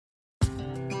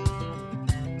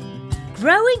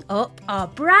Growing Up, our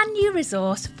brand new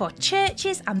resource for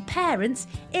churches and parents,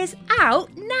 is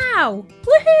out now.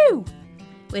 Woohoo!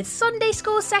 With Sunday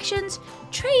school sessions,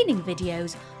 training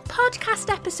videos,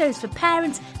 podcast episodes for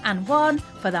parents and one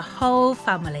for the whole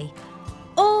family.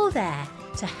 All there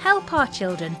to help our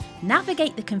children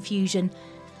navigate the confusion,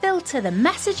 filter the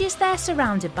messages they're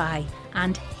surrounded by,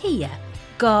 and hear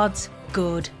God's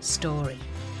good story.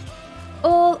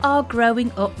 All our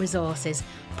Growing Up resources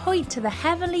point to the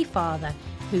Heavenly Father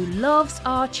who loves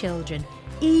our children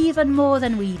even more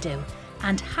than we do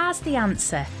and has the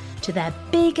answer to their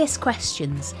biggest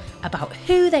questions about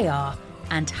who they are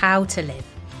and how to live.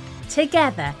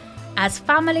 Together, as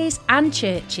families and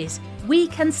churches, we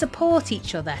can support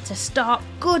each other to start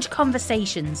good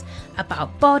conversations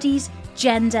about bodies,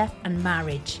 gender and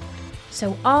marriage,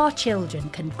 so our children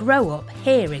can grow up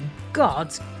hearing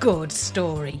God's good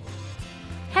story.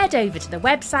 Head over to the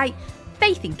website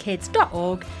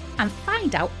faithinkids.org and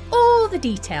find out all the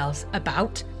details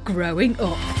about Growing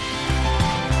Up.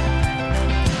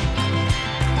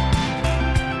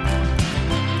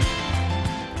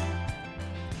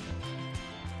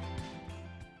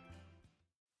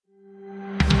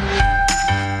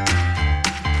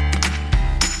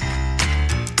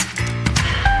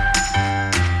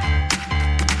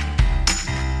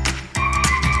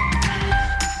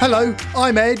 Hello,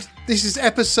 I'm Ed. This is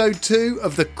episode 2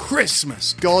 of the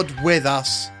Christmas God With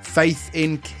Us Faith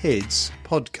in Kids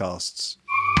podcasts.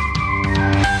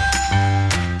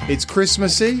 It's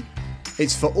Christmassy,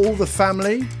 it's for all the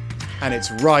family, and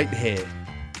it's right here.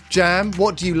 Jam,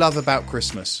 what do you love about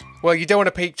Christmas? Well, you don't want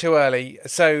to peak too early.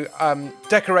 So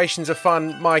decorations are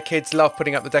fun. My kids love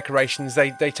putting up the decorations.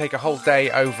 They take a whole day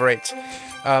over it.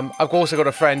 I've also got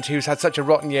a friend who's had such a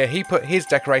rotten year. He put his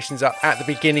decorations up at the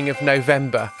beginning of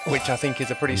November, which I think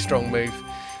is a pretty strong move.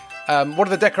 What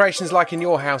are the decorations like in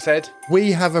your house, Ed?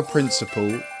 We have a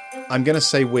principle. I'm going to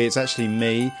say we, it's actually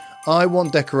me. I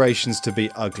want decorations to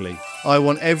be ugly. I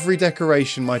want every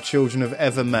decoration my children have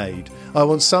ever made. I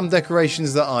want some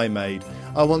decorations that I made.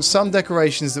 I want some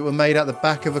decorations that were made out the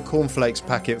back of a cornflakes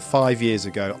packet 5 years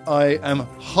ago. I am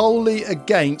wholly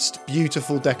against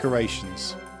beautiful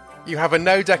decorations. You have a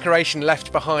no decoration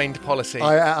left behind policy.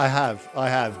 I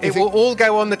have. It will all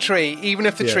go on the tree, even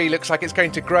if the tree looks like it's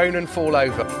going to groan and fall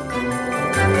over.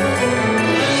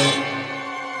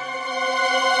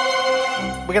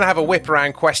 We're going to have a whip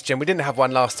around question. We didn't have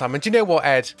one last time. And do you know what,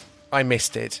 Ed? I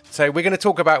missed it. So we're going to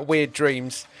talk about weird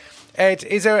dreams. Ed,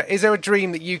 is there a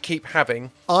dream that you keep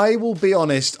having? I will be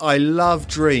honest, I love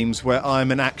dreams where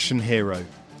I'm an action hero.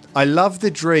 I love the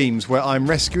dreams where I'm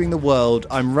rescuing the world,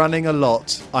 I'm running a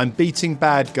lot, I'm beating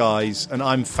bad guys, and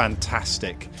I'm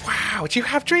fantastic. Wow, do you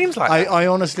have dreams like that? I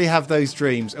honestly have those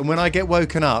dreams, and when I get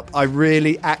woken up, I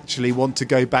really actually want to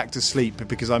go back to sleep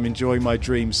because I'm enjoying my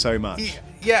dreams so much.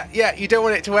 Yeah, you don't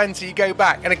want it to end, so you go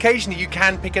back. And occasionally you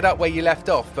can pick it up where you left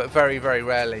off, but very, very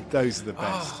rarely. Those are the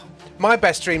best. Oh, my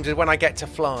best dreams are when I get to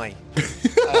fly.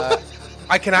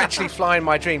 I can actually fly in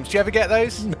my dreams. Do you ever get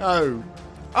those? No.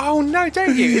 Oh, no,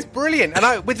 don't you? It's brilliant.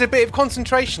 And with a bit of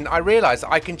concentration, I realise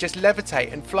I can just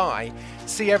levitate and fly,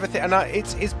 see everything. And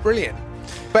it's brilliant.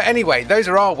 But anyway, those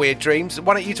are our weird dreams.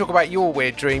 Why don't you talk about your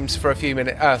weird dreams for a few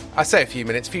minutes? I say a few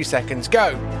minutes, few seconds.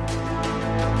 Go.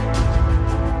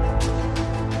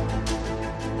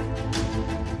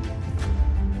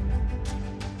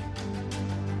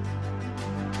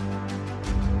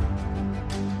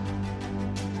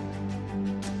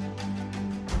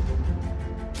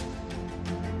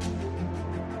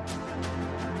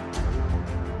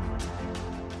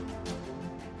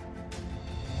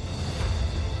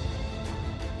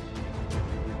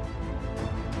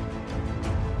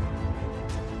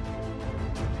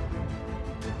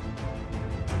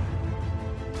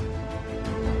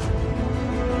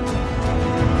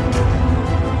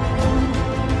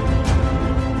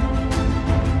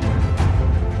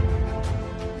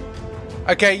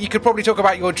 Okay, you could probably talk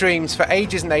about your dreams for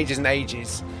ages and ages and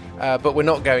ages, but we're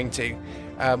not going to.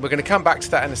 We're going to come back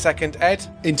to that in a second. Ed?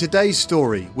 In today's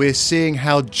story, we're seeing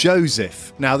how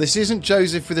Joseph... Now, this isn't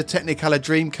Joseph with a Technicolor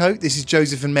Dreamcoat. This is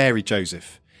Joseph and Mary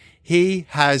Joseph. He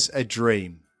has a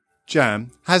dream.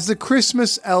 Jam, has the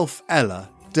Christmas elf Ella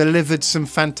delivered some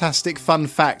fantastic fun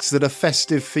facts that are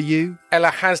festive for you?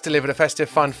 Ella has delivered a festive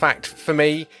fun fact for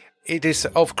me. It is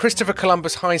of Christopher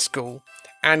Columbus High School,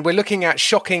 and we're looking at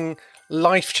shocking,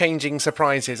 life-changing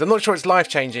surprises. I'm not sure it's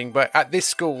life-changing, but at this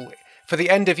school, for the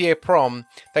end-of-year prom,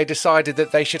 they decided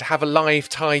that they should have a live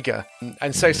tiger.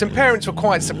 And so some parents were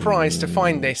quite surprised to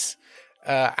find this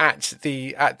at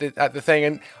the thing.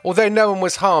 And although no one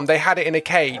was harmed, they had it in a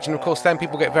cage. And of course, then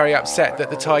people get very upset that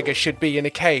the tiger should be in a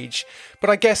cage. But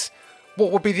I guess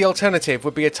What would be the alternative?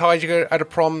 Would be a tiger at a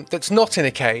prom that's not in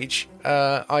a cage?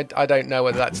 I don't know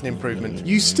whether that's an improvement.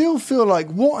 You still feel like,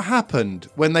 what happened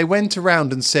when they went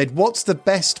around and said, what's the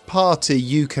best party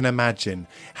you can imagine?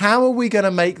 How are we going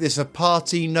to make this a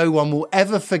party no one will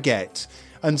ever forget?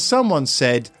 And someone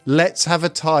said, let's have a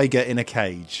tiger in a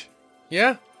cage.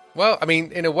 Yeah, well, I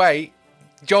mean, in a way,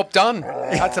 job done.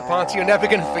 That's a party you're never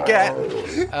going to forget.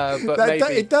 But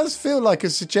maybe it does feel like a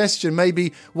suggestion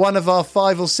maybe one of our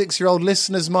 5 or 6 year old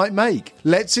listeners might make.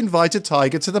 Let's invite a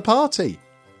tiger to the party.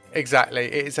 Exactly.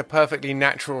 It is a perfectly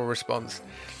natural response.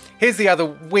 Here's the other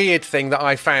weird thing that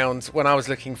I found when I was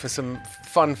looking for some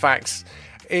fun facts,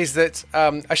 is that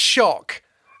a shock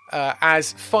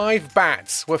as 5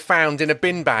 bats were found in a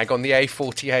bin bag on the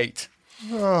A48.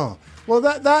 Oh, well,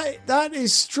 that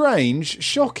is strange,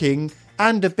 shocking,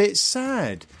 and a bit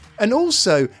sad. And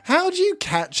also, how do you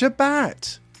catch a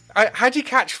bat? How do you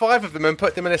catch 5 of them and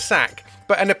put them in a sack?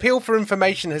 But an appeal for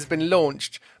information has been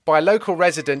launched by a local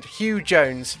resident, Hugh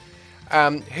Jones,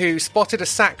 who spotted a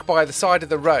sack by the side of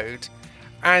the road,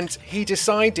 and he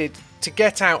decided to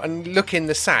get out and look in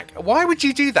the sack. Why would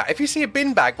you do that? If you see a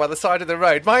bin bag by the side of the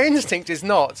road, my instinct is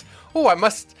not, I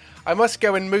must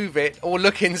go and move it or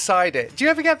look inside it. Do you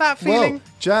ever get that feeling? Well,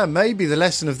 Jan, maybe the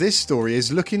lesson of this story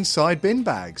is look inside bin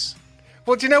bags.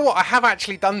 Well, do you know what? I have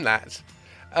actually done that.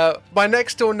 My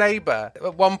next door neighbour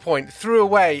at one point threw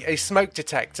away a smoke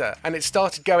detector and it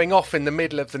started going off in the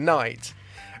middle of the night.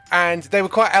 And they were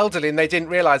quite elderly and they didn't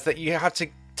realise that you have to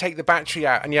take the battery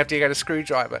out and you have to get a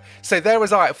screwdriver. So there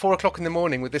was I at 4 o'clock in the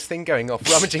morning with this thing going off,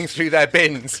 rummaging through their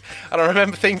bins. And I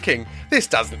remember thinking, this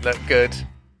doesn't look good.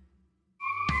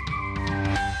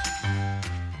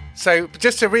 So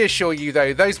just to reassure you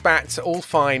though, those bats are all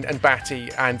fine and batty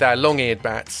and they're long-eared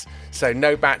bats. So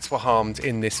no bats were harmed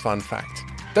in this fun fact.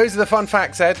 Those are the fun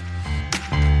facts, Ed.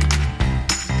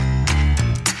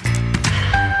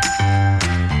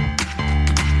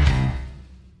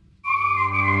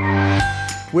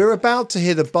 We're about to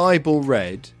hear the Bible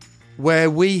read, where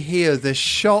we hear the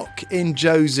shock in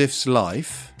Joseph's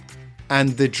life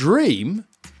and the dream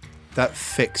that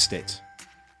fixed it.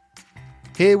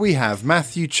 Here we have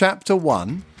Matthew chapter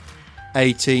 1,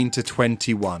 18 to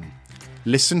 21.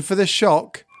 Listen for the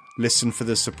shock, listen for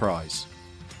the surprise.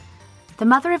 The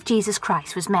mother of Jesus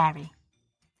Christ was Mary,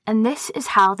 and this is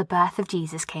how the birth of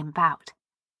Jesus came about.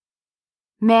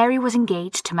 Mary was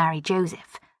engaged to marry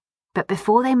Joseph, but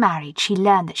before they married, she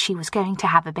learned that she was going to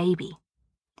have a baby.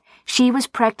 She was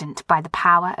pregnant by the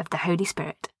power of the Holy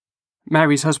Spirit.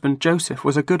 Mary's husband Joseph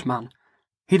was a good man.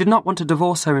 He did not want to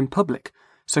divorce her in public,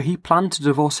 so he planned to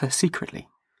divorce her secretly.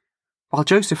 While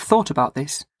Joseph thought about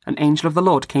this, an angel of the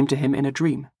Lord came to him in a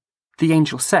dream. The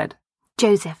angel said,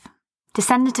 Joseph,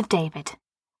 descendant of David,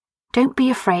 don't be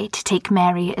afraid to take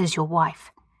Mary as your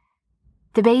wife.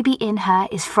 The baby in her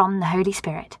is from the Holy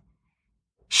Spirit.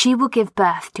 She will give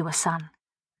birth to a son.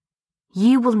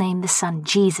 You will name the son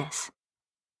Jesus.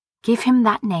 Give him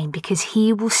that name because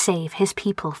he will save his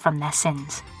people from their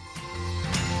sins.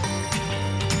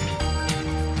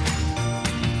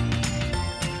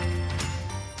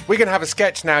 We're going to have a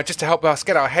sketch now just to help us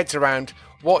get our heads around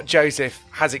what Joseph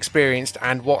has experienced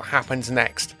and what happens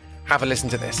next. Have a listen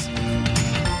to this.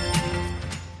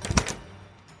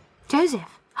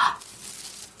 Joseph.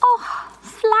 Oh,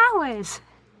 flowers.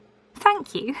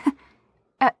 Thank you.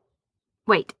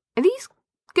 Wait, are these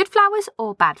good flowers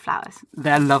or bad flowers?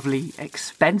 They're lovely,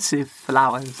 expensive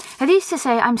flowers. Are these to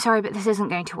say, I'm sorry, but this isn't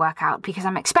going to work out because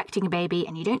I'm expecting a baby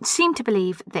and you don't seem to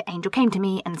believe the angel came to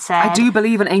me and said... I do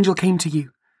believe an angel came to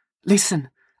you. Listen,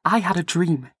 I had a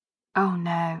dream. Oh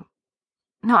no.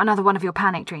 Not another one of your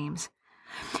panic dreams.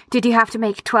 Did you have to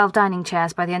make 12 dining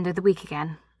chairs by the end of the week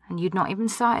again? And you'd not even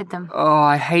started them. Oh,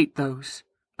 I hate those.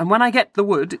 And when I get the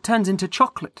wood, it turns into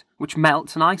chocolate, which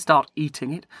melts and I start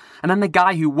eating it. And then the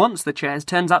guy who wants the chairs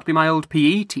turns out to be my old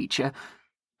PE teacher,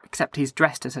 except he's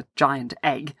dressed as a giant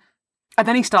egg. And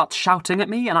then he starts shouting at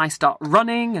me and I start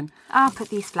running and... I'll put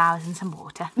these flowers in some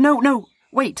water. No,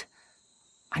 wait.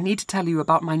 I need to tell you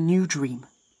about my new dream.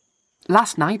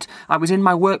 Last night, I was in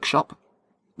my workshop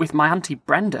with my Auntie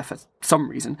Brenda for some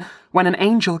reason, when an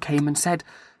angel came and said,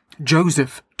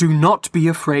 Joseph, do not be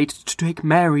afraid to take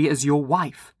Mary as your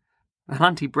wife. And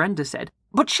Auntie Brenda said,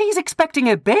 but she's expecting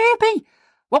a baby.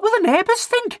 What will the neighbours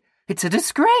think? It's a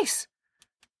disgrace.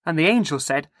 And the angel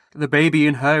said, the baby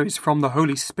in her is from the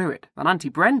Holy Spirit. And Auntie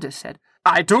Brenda said,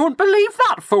 I don't believe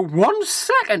that for 1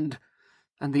 second.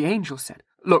 And the angel said,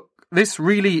 look, this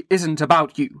really isn't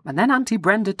about you. And then Auntie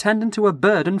Brenda turned into a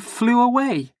bird and flew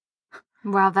away.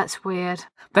 Well, that's weird.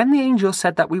 Then the angel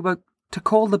said that we were to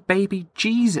call the baby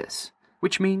Jesus,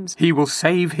 which means he will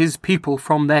save his people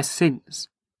from their sins.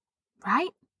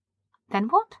 Right? Then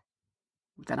what?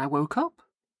 Then I woke up.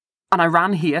 And I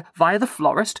ran here via the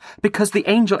florist because the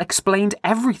angel explained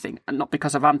everything, and not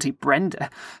because of Auntie Brenda.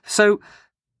 So,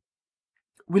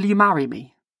 will you marry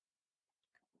me?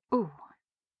 Ooh,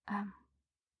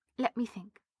 let me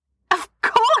think. Of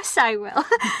course I will.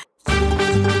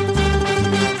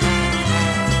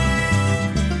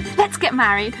 Let's get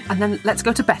married. And then let's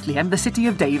go to Bethlehem, the city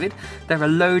of David. There are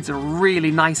loads of really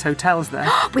nice hotels there.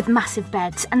 With massive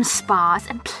beds and spas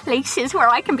and places where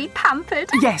I can be pampered.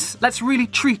 Yes, let's really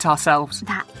treat ourselves.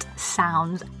 That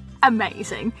sounds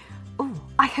amazing. Ooh,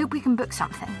 I hope we can book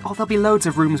something. Oh, there'll be loads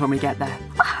of rooms when we get there.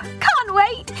 Can't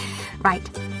wait. Right,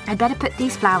 I'd better put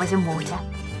these flowers in water.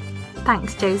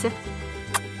 Thanks, Joseph.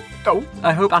 Oh,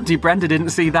 I hope Auntie Brenda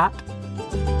didn't see that.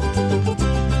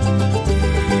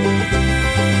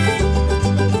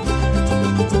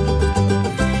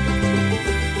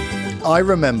 I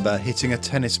remember hitting a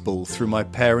tennis ball through my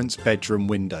parents' bedroom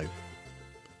window.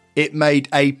 It made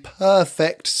a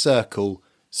perfect circle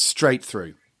straight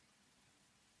through.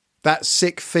 That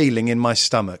sick feeling in my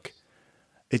stomach.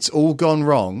 It's all gone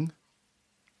wrong.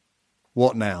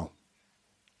 What now?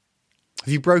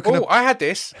 Have you broken up? Oh, I had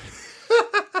this.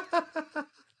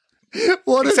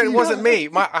 What Except have it you wasn't done? me.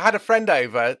 I had a friend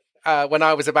over when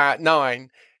I was about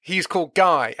 9. He's called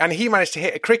Guy, and he managed to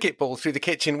hit a cricket ball through the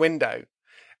kitchen window.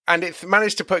 And it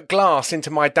managed to put glass into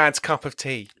my dad's cup of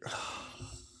tea.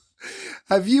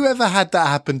 Have you ever had that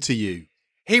happen to you?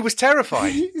 He was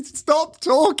terrified. Stop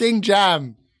talking,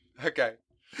 Jam. Okay.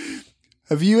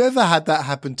 Have you ever had that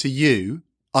happen to you?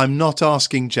 I'm not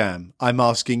asking Jam. I'm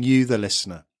asking you, the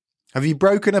listener. Have you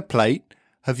broken a plate?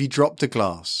 Have you dropped a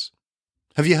glass?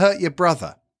 Have you hurt your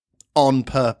brother? On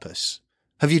purpose?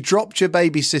 Have you dropped your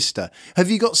baby sister?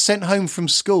 Have you got sent home from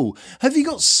school? Have you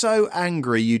got so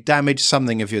angry you damaged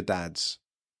something of your dad's?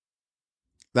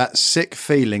 That sick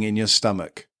feeling in your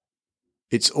stomach.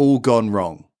 It's all gone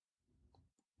wrong.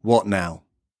 What now?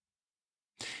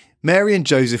 Mary and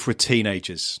Joseph were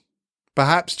teenagers,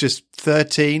 perhaps just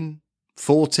 13,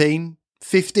 14,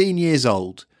 15 years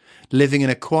old, living in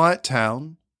a quiet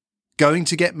town, going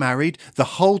to get married. The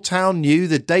whole town knew,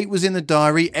 the date was in the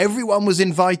diary, everyone was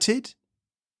invited.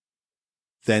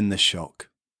 Then the shock.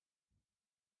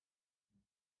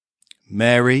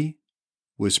 Mary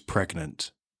was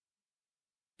pregnant.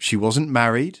 She wasn't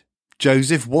married.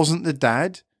 Joseph wasn't the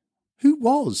dad. Who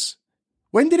was?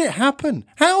 When did it happen?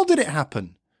 How did it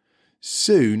happen?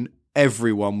 Soon,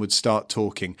 everyone would start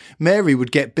talking. Mary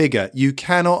would get bigger. You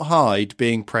cannot hide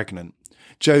being pregnant.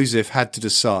 Joseph had to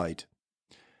decide.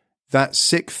 That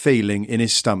sick feeling in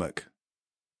his stomach.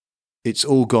 It's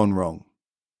all gone wrong.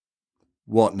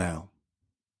 What now?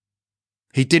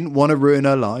 He didn't want to ruin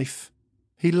her life.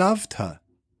 He loved her.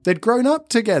 They'd grown up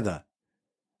together.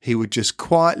 He would just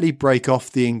quietly break off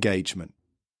the engagement.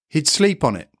 He'd sleep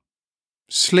on it.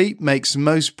 Sleep makes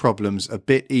most problems a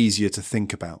bit easier to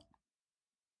think about.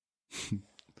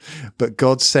 But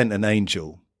God sent an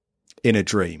angel in a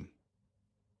dream.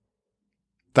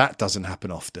 That doesn't happen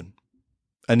often.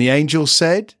 And the angel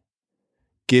said,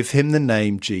 "Give him the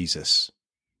name Jesus,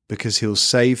 because he'll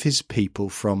save his people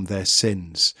from their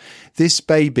sins." This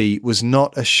baby was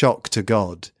not a shock to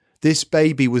God. This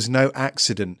baby was no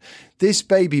accident. This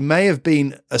baby may have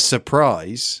been a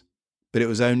surprise, but it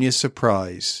was only a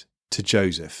surprise to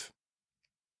Joseph.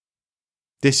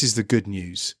 This is the good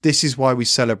news. This is why we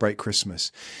celebrate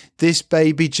Christmas. This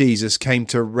baby Jesus came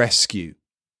to rescue.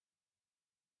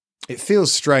 It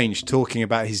feels strange talking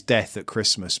about his death at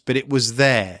Christmas, but it was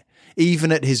there.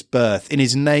 Even at his birth, in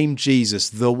his name Jesus,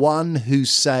 the one who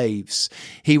saves.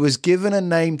 He was given a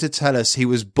name to tell us he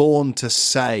was born to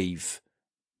save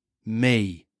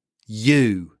me,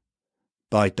 you,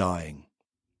 by dying.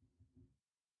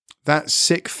 That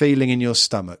sick feeling in your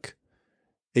stomach,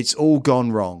 it's all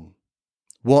gone wrong.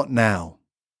 What now?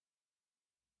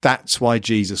 That's why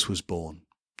Jesus was born,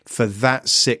 for that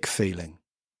sick feeling.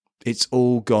 It's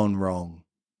all gone wrong.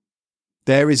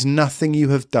 There is nothing you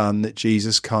have done that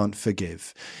Jesus can't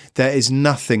forgive. There is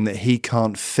nothing that he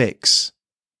can't fix.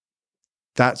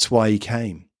 That's why he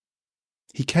came.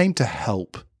 He came to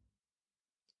help.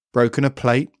 Broken a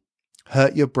plate,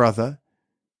 hurt your brother,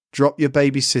 drop your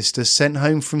baby sister, sent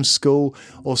home from school,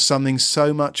 or something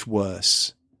so much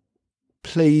worse.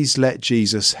 Please let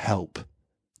Jesus help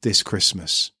this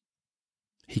Christmas.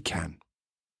 He can.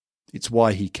 It's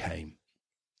why he came.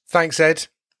 Thanks, Ed.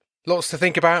 Lots to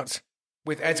think about.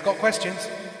 With Ed's Got Questions.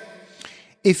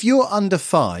 If you're under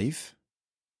 5,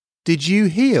 did you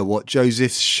hear what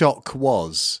Joseph's shock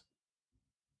was?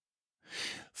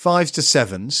 5s to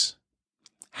 7s,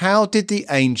 how did the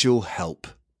angel help?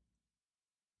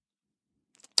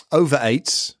 Over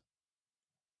 8s,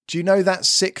 Do you know that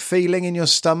sick feeling in your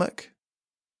stomach?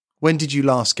 When did you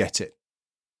last get it?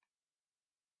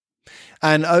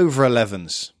 And over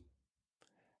 11s.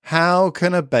 How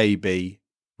can a baby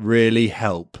really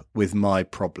help with my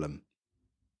problem?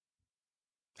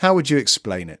 How would you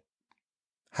explain it?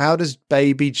 How does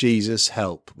baby Jesus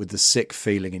help with the sick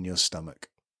feeling in your stomach?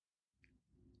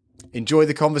 Enjoy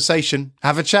the conversation.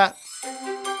 Have a chat.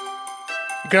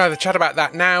 You can either chat about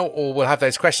that now, or we'll have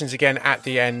those questions again at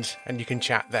the end and you can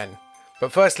chat then.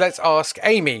 But first, let's ask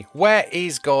Amy, where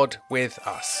is God with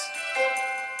us?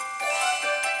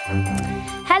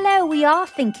 Hello, we are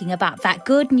thinking about that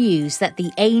good news that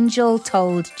the angel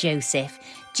told Joseph.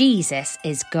 Jesus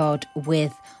is God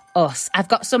with us. I've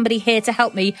got somebody here to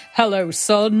help me. Hello,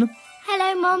 son.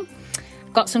 Hello, Mum.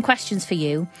 I've got some questions for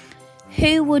you.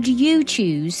 Who would you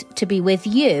choose to be with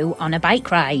you on a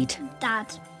bike ride? Dad.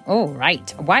 Oh,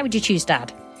 right. Why would you choose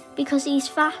Dad? Because he's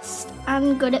fast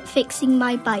and good at fixing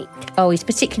my bike. Oh, he's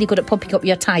particularly good at pumping up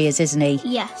your tyres, isn't he?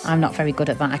 Yes. I'm not very good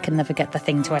at that. I can never get the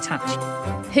thing to attach.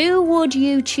 Who would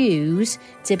you choose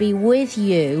to be with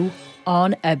you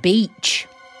on a beach?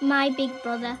 My big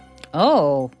brother.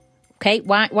 Oh, okay.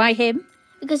 Why him?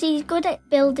 Because he's good at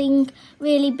building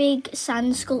really big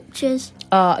sand sculptures.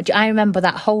 I remember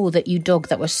that hole that you dug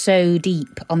that was so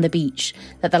deep on the beach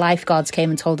that the lifeguards came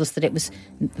and told us that it was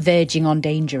verging on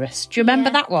dangerous. Do you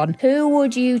remember that one? Who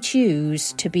would you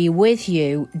choose to be with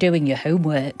you doing your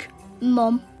homework?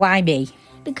 Mum. Why me?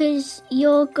 Because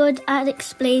you're good at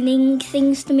explaining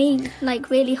things to me,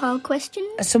 like really hard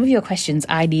questions. Some of your questions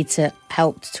I need to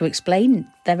help to explain.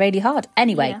 They're really hard.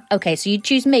 Anyway, okay, so you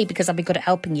choose me because I'll be good at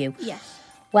helping you. Yes.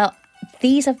 Well,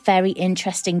 these are very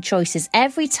interesting choices.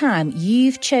 Every time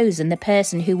you've chosen the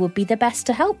person who would be the best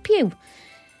to help you.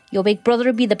 Your big brother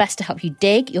would be the best to help you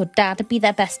dig. Your dad would be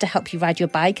the best to help you ride your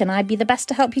bike. And I'd be the best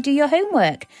to help you do your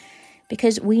homework.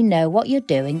 Because we know what you're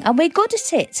doing and we're good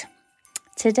at it.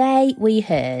 Today we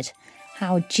heard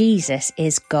how Jesus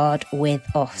is God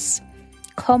with us.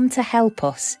 Come to help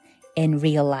us in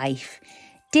real life.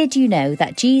 Did you know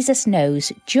that Jesus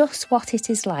knows just what it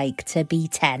is like to be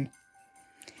 10?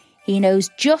 He knows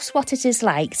just what it is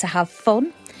like to have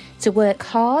fun, to work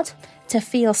hard, to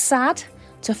feel sad,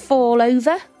 to fall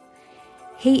over.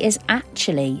 He is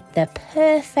actually the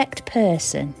perfect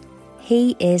person.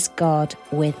 He is God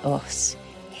with us.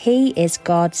 He is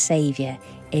God's Saviour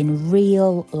in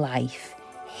real life.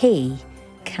 He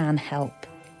can help.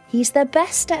 He's the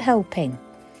best at helping.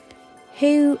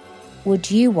 Who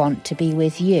would you want to be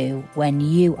with you when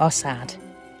you are sad?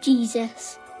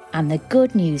 Jesus. And the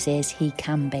good news is he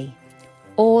can be.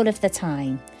 All of the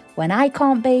time. When I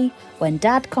can't be, when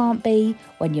Dad can't be,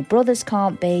 when your brothers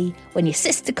can't be, when your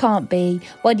sister can't be,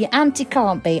 when your auntie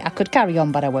can't be. I could carry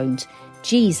on, but I won't.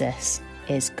 Jesus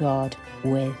is God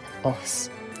with us.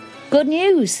 Good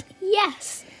news.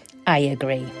 Yes. I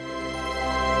agree.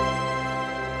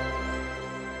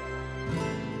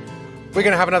 We're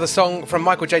going to have another song from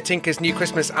Michael J. Tinker's new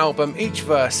Christmas album. Each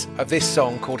verse of this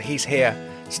song, called He's Here,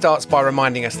 starts by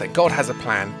reminding us that God has a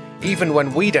plan, even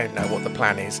when we don't know what the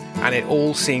plan is and it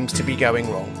all seems to be going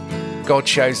wrong. God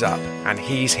shows up and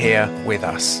He's here with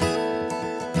us.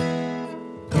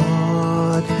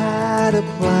 God had a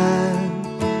plan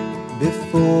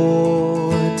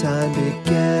before time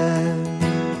began.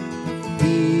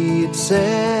 He'd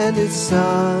send His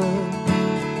Son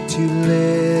to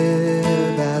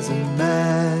live as a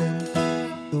man.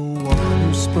 The one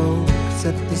who spoke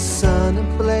set the sun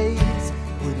ablaze,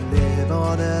 would live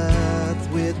on earth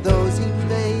with those He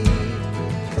made.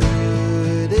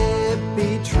 Could it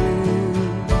be true?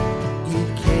 He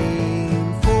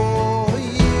came for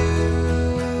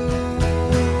you.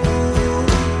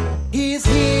 He's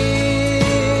here.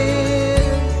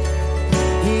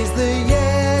 He's the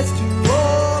yes to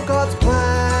all God's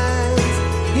plans.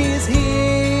 He's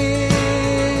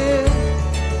here,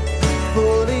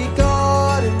 fully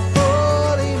God and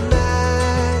fully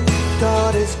man.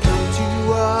 God has come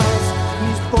to us.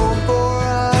 He's born for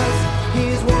us.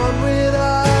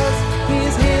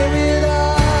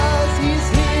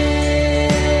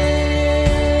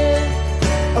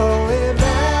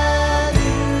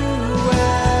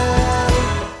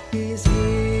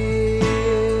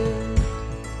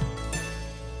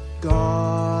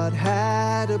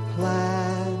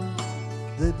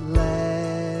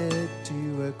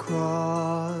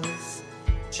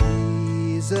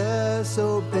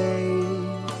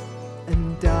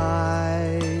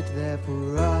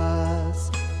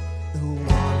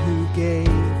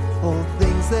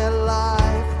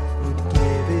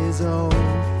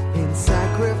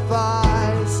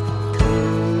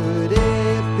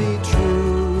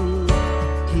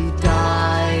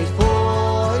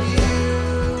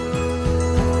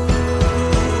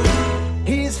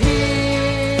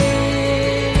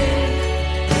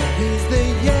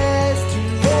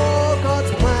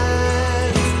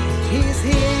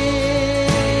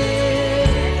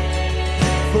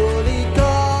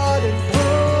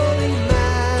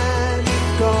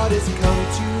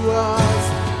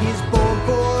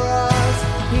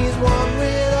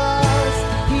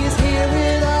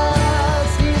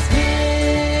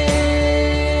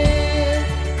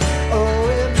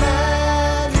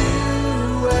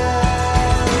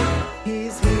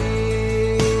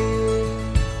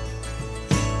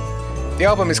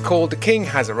 album is called The King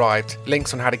Has Arrived.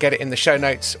 Links on how to get it in the show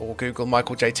notes, or Google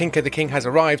Michael J. Tinker, The King Has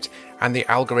Arrived, and the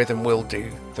algorithm will do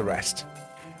the rest.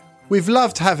 We've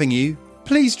loved having you.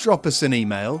 Please drop us an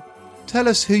email. Tell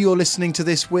us who you're listening to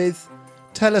this with.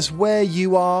 Tell us where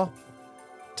you are.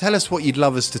 Tell us what you'd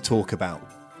love us to talk about.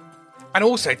 And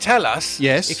also tell us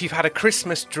Yes. if you've had a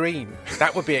Christmas dream.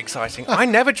 That would be exciting. I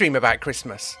never dream about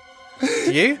Christmas.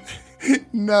 Do you?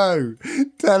 No.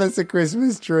 Tell us a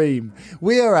Christmas dream.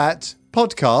 We are at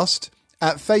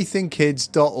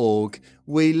podcast@faithinkids.org.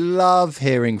 We love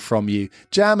hearing from you.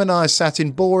 Jam and I sat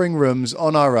in boring rooms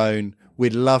on our own.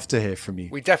 We'd love to hear from you.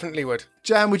 We definitely would.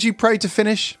 Jam, would you pray to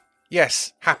finish?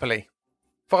 Yes, happily.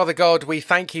 Father God, we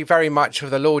thank you very much for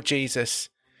the Lord Jesus.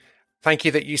 Thank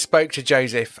you that you spoke to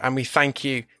Joseph, and we thank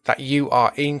you that you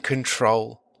are in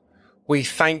control. We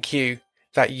thank you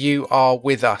that you are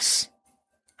with us,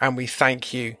 and we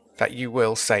thank you that you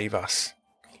will save us.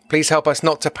 Please help us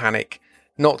not to panic,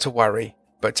 not to worry,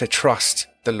 but to trust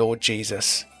the Lord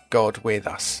Jesus, God with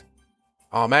us.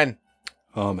 Amen.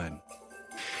 Amen.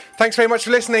 Thanks very much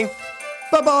for listening.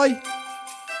 Bye-bye.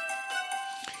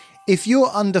 If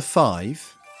you're under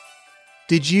 5,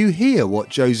 did you hear what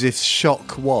Joseph's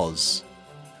shock was?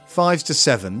 5s to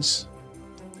 7s.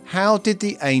 How did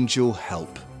the angel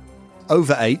help?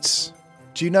 Over 8s.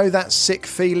 Do you know that sick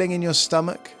feeling in your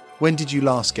stomach? When did you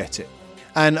last get it?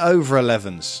 And over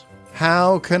 11s.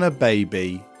 How can a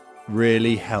baby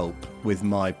really help with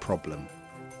my problem?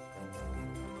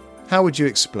 How would you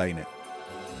explain it?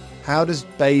 How does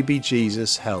baby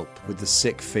Jesus help with the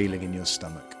sick feeling in your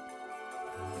stomach?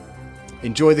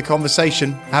 Enjoy the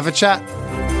conversation. Have a chat.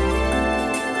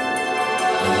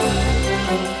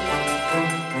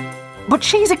 But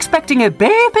she's expecting a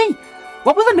baby.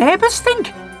 What will the neighbours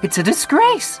think? It's a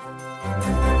disgrace.